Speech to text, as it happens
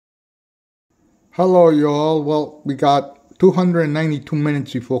Hello, y'all. Well, we got 292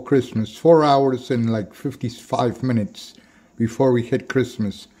 minutes before Christmas. 4 hours and like 55 minutes before we hit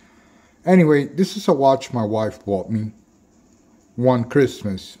Christmas. Anyway, this is a watch my wife bought me one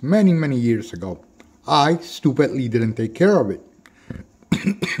Christmas many years ago. I stupidly didn't take care of it.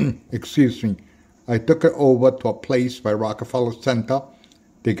 Excuse me. I took it over to a place by Rockefeller Center.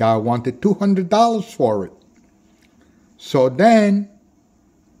 The guy wanted $200 for it. So then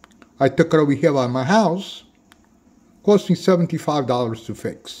I took it over here by my house. Cost me $75 to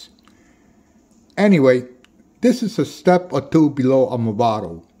fix. Anyway, this is a step or two below a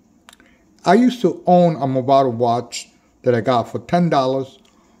Movado. I used to own a Movado watch that I got for $10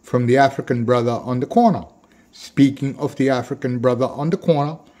 from the African brother on the corner. Speaking of the African brother on the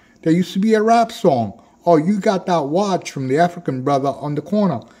corner, there used to be a rap song. Oh, you got that watch from the African brother on the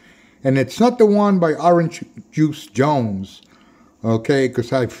corner. And it's not the one by Orange Juice Jones. Okay,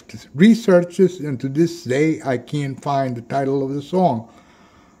 because I've researched this, and to this day, I can't find the title of the song.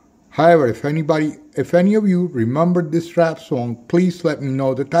 However, if any of you remember this rap song, please let me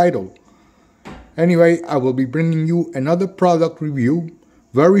know the title. Anyway, I will be bringing you another product review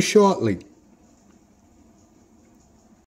very shortly.